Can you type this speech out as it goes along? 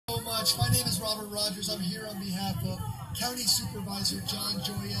much. My name is Robert Rogers. I'm here on behalf of County Supervisor John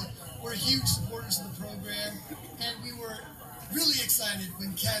Gioia. We're huge supporters of the program, and we were really excited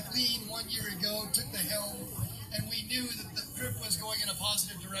when Kathleen 1 year ago took the helm, and we knew that the trip was going in a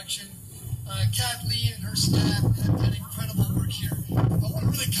positive direction. Kathleen and her staff have done incredible work here. I want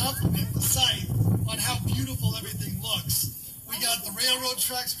to really compliment the site on how beautiful everything looks. We got the railroad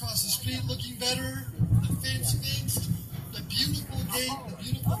tracks across the street looking better, the fence fixed, the beautiful gate, the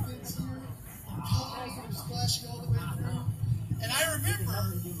beautiful fence here, the colors that are splashing all the way through. And I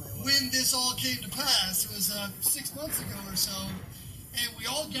remember when this all came to pass, it was 6 months ago or so, and we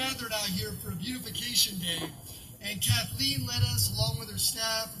all gathered out here for a beautification day. And Kathleen led us, along with her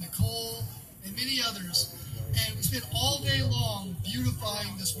staff, Nicole, and many others. And we spent all day long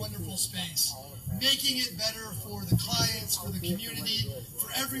beautifying this wonderful space, making it better for the clients, for the community, for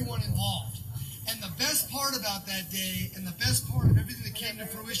everyone involved. And the best part about that day, and the best part of everything that came to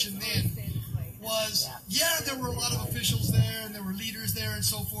fruition then, was, yeah, there were a lot of officials there, and there were leaders there, and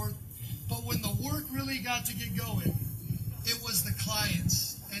so forth. But when the work really got to get going, it was the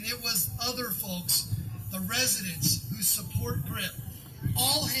clients, and it was other folks, the residents who support GRIP.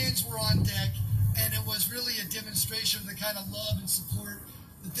 All hands were on deck, and it was really a demonstration of the kind of love and support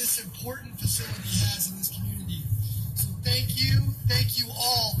that this important facility has in this community. So thank you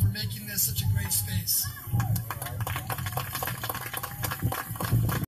all for making this such a great space.